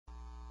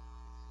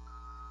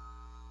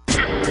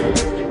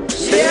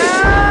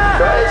Yeah!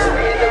 Christ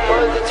be the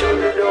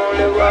multitude, the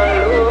only one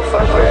who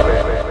for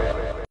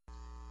prayer.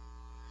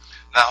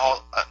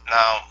 Now,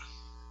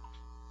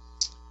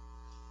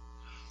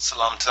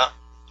 Salamta,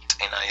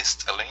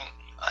 Inayistali,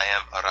 I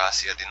am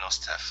Arasia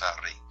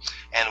Dinostafari,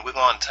 and we're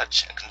going to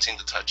continue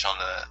to touch on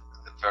the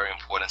very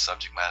important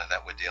subject matter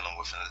that we're dealing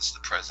with, and this is the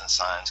present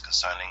science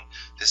concerning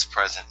this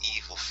present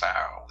evil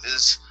Pharaoh.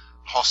 Is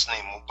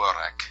Hosni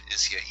Mubarak,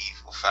 is he an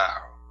evil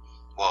Pharaoh?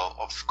 Well,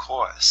 of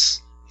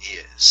course he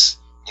is.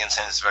 You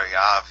understand, it's very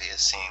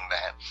obvious, seeing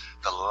that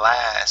the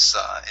last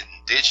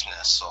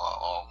indigenous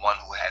or one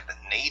who had the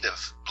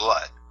native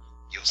blood,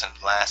 you understand,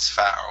 the last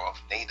Pharaoh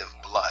of native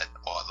blood,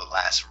 or the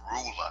last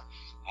ruler,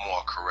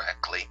 more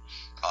correctly,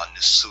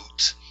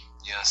 Nisut,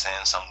 you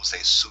understand, some would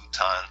say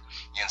Sultan,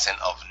 you understand,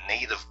 of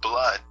native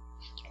blood,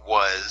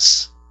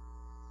 was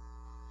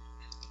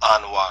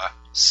Anwar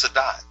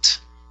Sadat,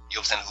 you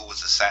understand, who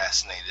was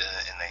assassinated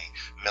in a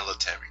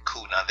military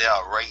coup. Now, there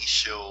are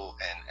racial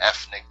and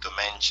ethnic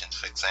dimensions.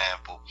 For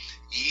example,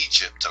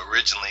 Egypt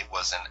originally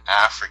was an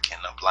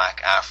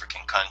black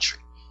African country.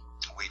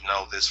 We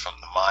know this from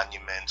the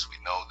monuments, we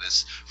know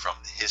this from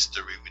the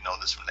history, we know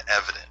this from the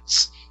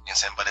evidence. You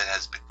understand? But it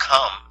has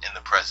become, in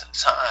the present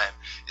time,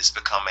 it's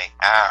become an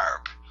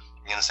Arab,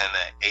 you understand,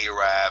 an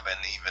Arab,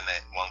 and even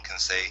one can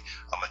say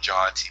a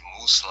majority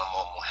Muslim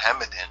or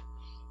Mohammedan,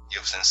 you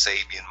understand,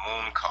 Sabian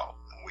moon cult,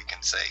 we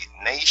can say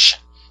nation,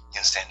 you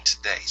understand,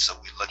 today. So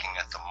we're looking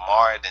at the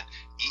modern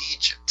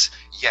Egypt,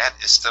 yet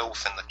it's still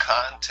within the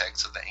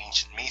context of the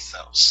ancient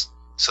mythos.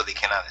 So they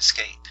cannot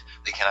escape.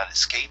 They cannot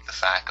escape the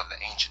fact of the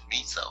ancient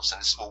mythos. And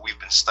this is what we've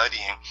been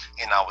studying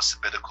in our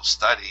sabbatical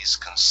studies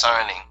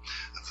concerning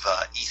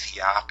the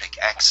Ethiopic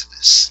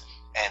Exodus.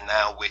 And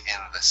now we're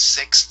in the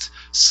 6th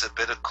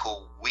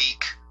sabbatical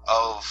week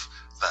of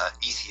the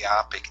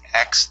Ethiopic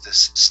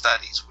Exodus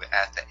studies. We're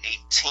at the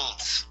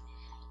 18th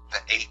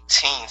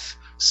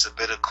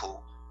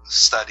sabbatical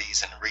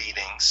studies and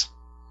readings,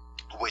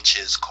 which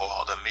is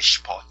called a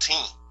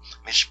Mishpatim,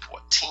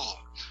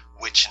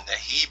 which in the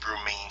Hebrew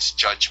means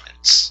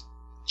judgments,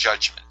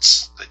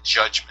 the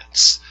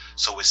judgments.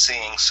 So we're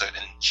seeing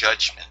certain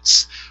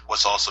judgments.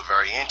 What's also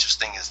very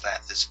interesting is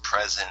that this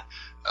present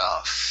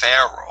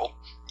Pharaoh,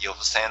 you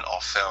understand,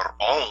 or Pharaoh,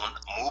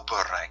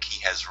 Mubarak,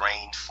 he has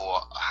reigned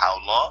for how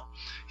long?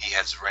 He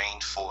has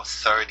reigned for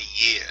 30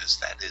 years.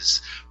 That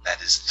is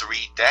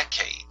 3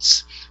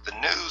 decades. The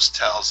news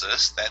tells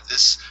us that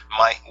this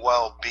might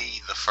well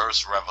be the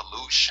first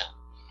revolution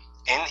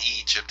in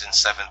Egypt in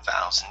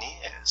 7,000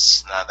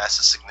 years. Now that's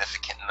a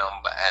significant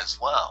number as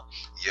well.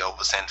 You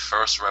understand,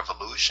 first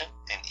revolution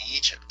in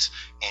Egypt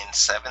in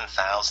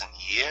 7,000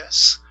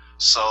 years.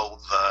 So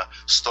the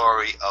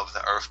story of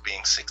the earth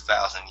being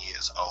 6,000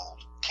 years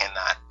old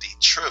cannot be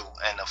true,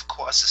 and of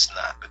course it's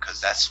not,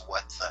 because that's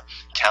what the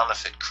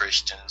counterfeit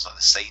Christians or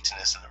the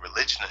Satanists and the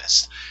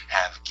religionists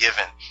have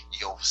given,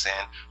 you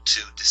understand,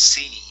 to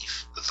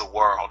deceive the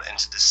world and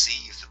to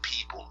deceive the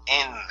people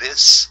in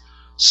this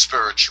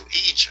spiritual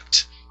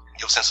Egypt.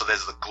 You understand? So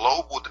there's a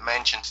global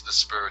dimension to the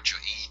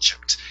spiritual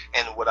Egypt,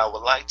 and what I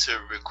would like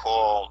to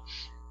recall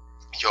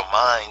your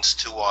minds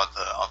to are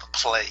the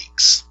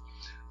plagues.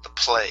 The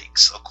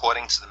plagues,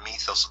 according to the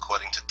mythos,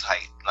 according to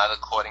type, not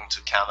according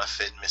to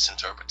counterfeit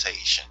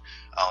misinterpretation.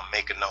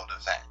 Make a note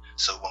of that.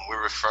 So when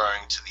we're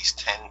referring to these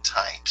 10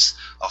 types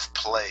of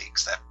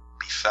plagues that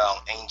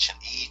befell ancient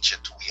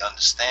Egypt, we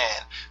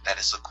understand that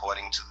it's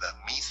according to the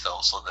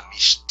mythos or the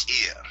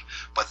mishtir.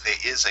 But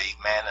there's a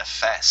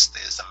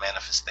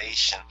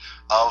manifestation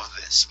of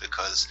this,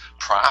 because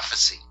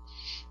prophecy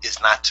is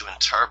not to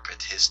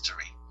interpret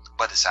history,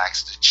 but it's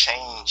actually to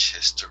change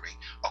history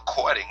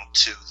according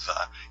to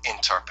the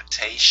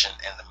interpretation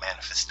and the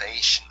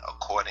manifestation,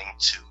 according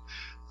to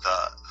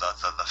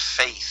the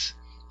faith,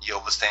 you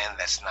understand,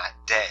 that's not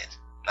dead,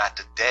 not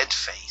the dead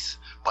faith,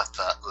 but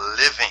the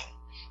living,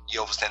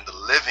 you understand, the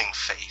living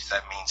faith.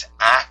 That means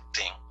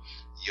acting,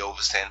 you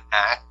understand,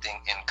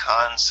 acting in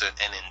concert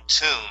and in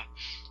tune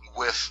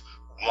with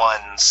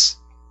one's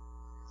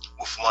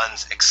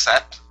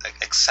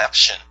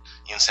exception,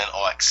 you understand,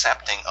 or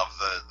accepting of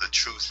the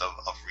truth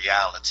of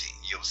reality,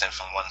 you understand,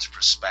 from one's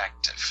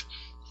perspective,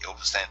 you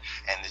understand.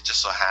 And it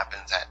just so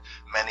happens that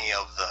many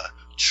of the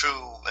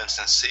true and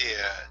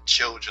sincere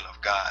children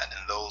of God,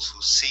 and those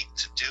who seek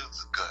to do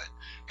the good,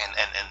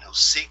 and who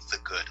seek the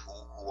good,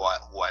 who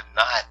are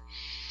not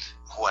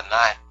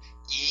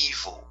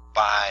evil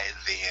by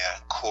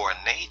their core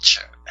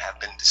nature, have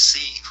been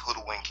deceived,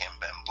 hoodwinked, and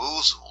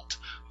bamboozled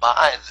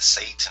by the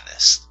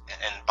Satanists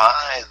and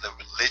by the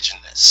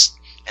religionists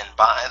and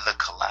by the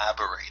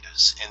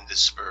collaborators in this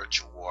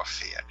spiritual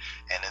warfare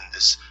and in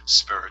this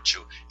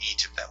spiritual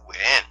Egypt that we're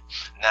in.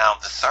 Now,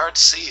 the third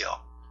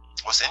seal,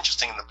 what's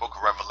interesting in the book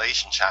of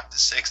Revelation chapter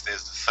 6,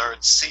 there's the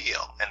third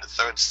seal, and the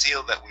third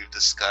seal that we've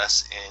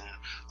discussed in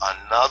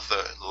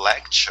another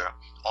lecture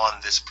on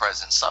this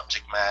present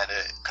subject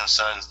matter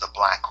concerns the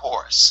black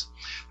horse.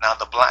 Now,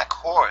 the black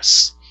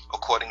horse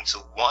according to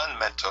one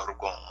methodology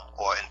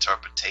or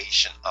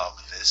interpretation of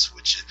this,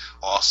 which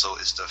also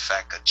is the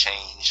fact of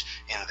change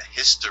in the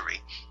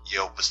history,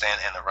 you understand,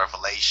 and the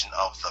revelation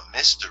of the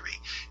mystery,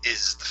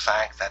 is the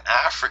fact that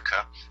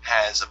Africa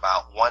has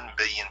about 1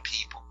 billion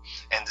people.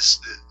 And this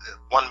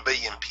 1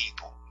 billion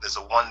people, there's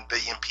a 1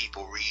 billion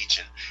people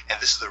region,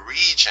 and this is the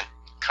region,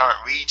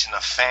 current region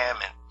of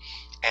famine,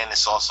 and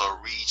it's also a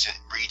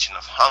region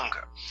of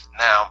hunger.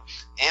 Now,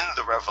 in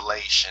the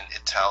revelation,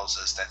 it tells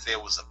us that there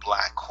was a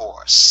black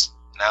horse.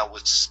 Now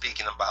we're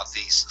speaking about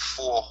these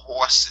 4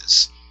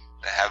 horses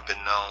that have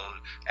been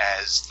known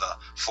as the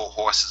 4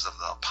 horses of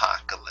the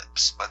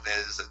apocalypse, but there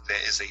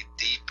is a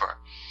deeper,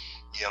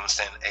 you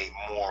understand, a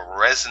more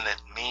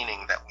resonant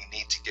meaning that we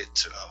need to get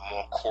to, a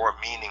more core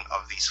meaning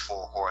of these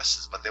 4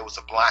 horses. But there was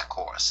a black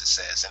horse, it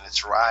says, and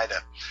its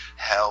rider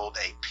held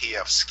a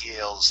pair of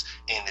scales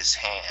in his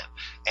hand.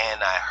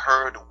 And I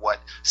heard what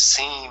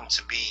seemed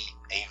to be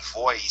a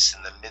voice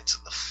in the midst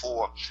of the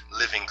 4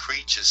 living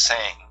creatures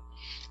saying,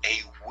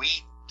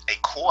 a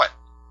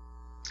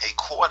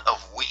quart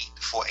of wheat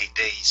for a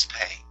day's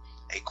pay.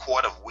 A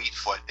quart of wheat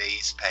for a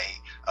day's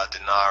pay, a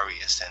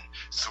denarius, and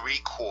 3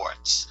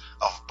 quarts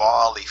of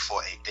barley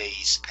for a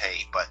day's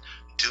pay. But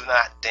do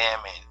not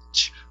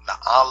damage the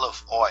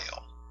olive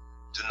oil.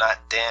 Do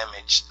not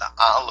damage the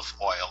olive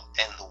oil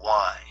and the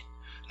wine.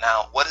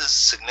 Now, what is the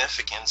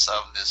significance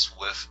of this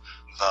with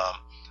the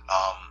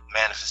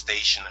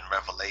manifestation and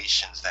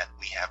revelations that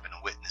we have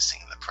been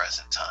witnessing in the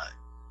present time?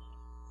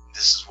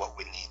 This is what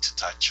we need to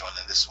touch on,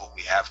 and this is what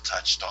we have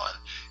touched on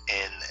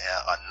in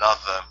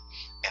another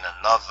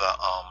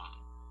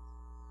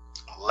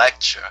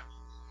lecture,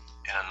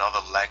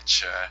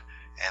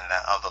 and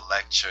that other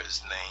lecture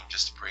is named,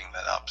 just to bring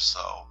that up,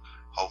 so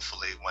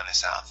hopefully when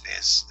it's out there,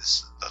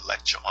 this the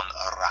lecture on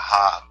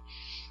Rahab,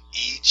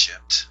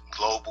 Egypt,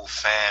 global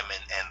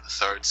famine, and the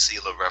 3rd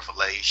seal of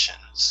Revelation.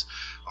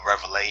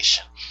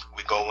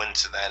 We go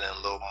into that in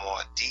a little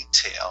more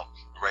detail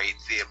right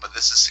there, but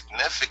this is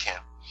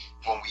significant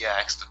when we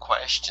ask the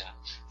question,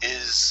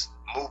 is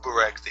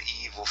Mubarak the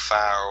evil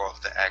Pharaoh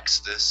of the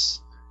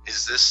Exodus?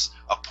 Is this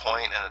a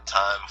point and a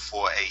time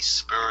for a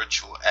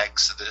spiritual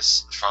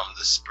exodus from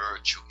the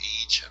spiritual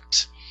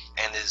Egypt?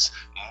 And is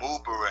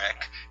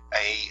Mubarak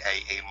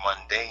a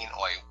mundane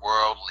or a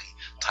worldly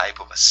type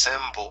of a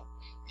symbol,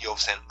 you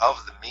understand,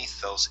 of the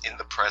mythos in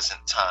the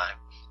present time?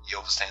 You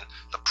understand,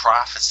 the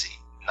prophecy,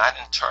 not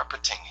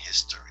interpreting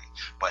history,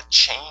 but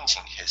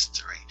changing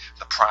history,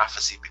 the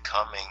prophecy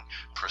becoming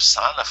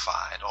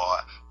personified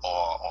or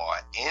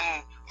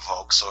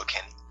invoked so it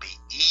can be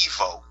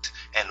evoked,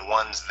 and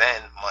ones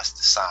then must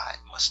decide,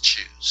 must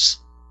choose.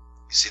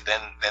 You see,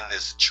 then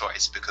there's a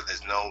choice, because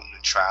there's no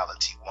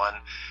neutrality.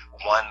 One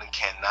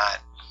cannot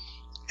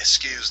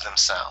excuse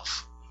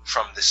themselves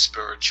from this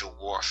spiritual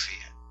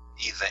warfare,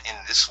 either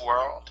in this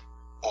world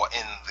or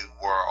in the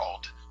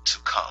world to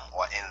come,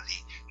 or in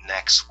the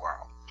next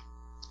world.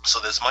 So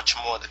there's much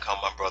more to come,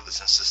 my brothers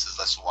and sisters.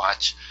 Let's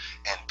watch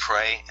and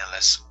pray, and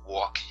let's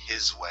walk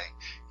his way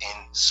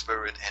in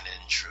spirit and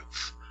in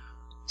truth.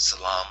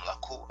 Salam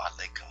laku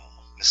alaikum.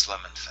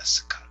 Mislam and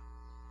Fesika.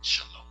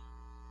 Shalom.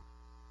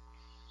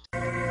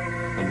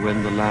 And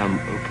when the Lamb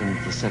opened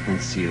the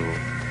 7th seal,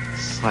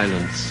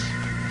 silence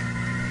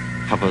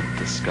covered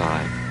the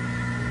sky.